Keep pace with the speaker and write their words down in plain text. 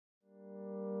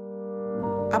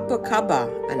Apa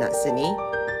khabar, anak seni?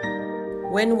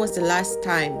 When was the last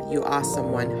time you asked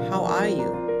someone, how are you?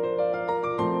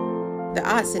 The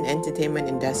arts and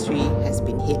entertainment industry has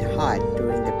been hit hard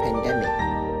during the pandemic.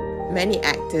 Many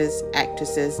actors,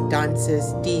 actresses,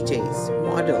 dancers, DJs,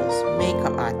 models,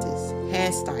 makeup artists,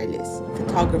 hairstylists,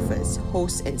 photographers,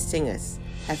 hosts and singers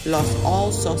have lost all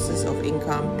sources of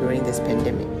income during this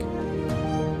pandemic.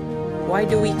 Why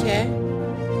do we care?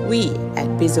 We at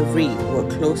Biz of RE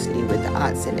work closely with the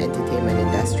arts and entertainment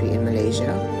industry in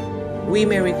Malaysia. We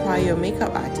may require a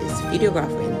makeup artist,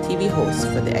 videographer and TV host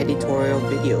for the editorial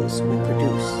videos we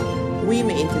produce. We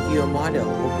may interview a model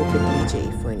or book a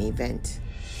DJ for an event.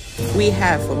 We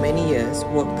have for many years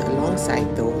worked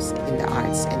alongside those in the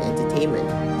arts and entertainment.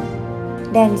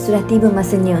 Dan sudah tiba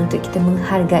masanya untuk kita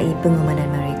menghargai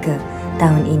pengorbanan mereka.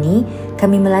 Tahun ini,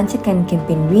 kami melancarkan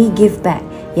kempen We Give Back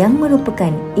yang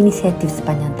merupakan inisiatif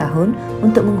sepanjang tahun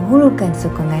untuk menghulurkan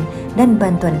sokongan dan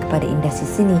bantuan kepada industri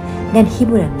seni dan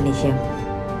hiburan Malaysia.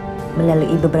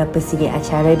 Melalui beberapa siri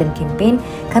acara dan kempen,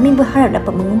 kami berharap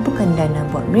dapat mengumpulkan dana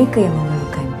buat mereka yang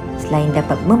memerlukan, selain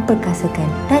dapat memperkasakan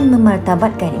dan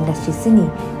memartabatkan industri seni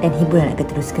dan hiburan agar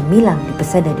terus gemilang di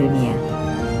pesada dunia.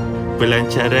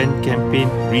 Pelancaran kempen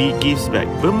RE Gives Back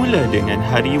bermula dengan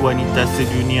Hari Wanita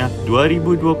Sedunia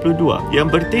 2022 yang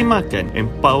bertemakan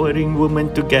Empowering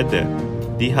Women Together.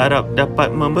 Diharap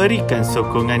dapat memberikan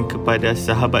sokongan kepada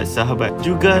sahabat-sahabat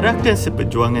juga rakan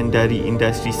seperjuangan dari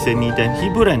industri seni dan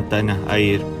hiburan tanah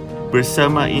air.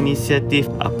 Bersama inisiatif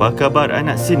Apa Khabar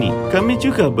Anak Seni, kami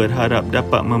juga berharap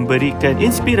dapat memberikan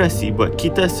inspirasi buat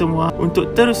kita semua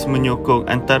untuk terus menyokong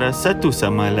antara satu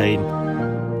sama lain.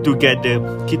 Together,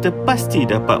 kita pasti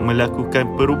dapat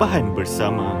melakukan perubahan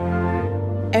bersama.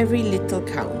 Every little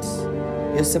counts.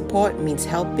 Your support means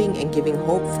helping and giving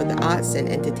hope for the arts and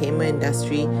entertainment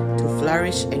industry to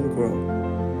flourish and grow.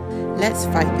 Let's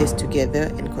fight this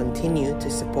together and continue to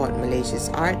support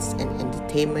Malaysia's arts and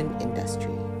entertainment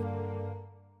industry.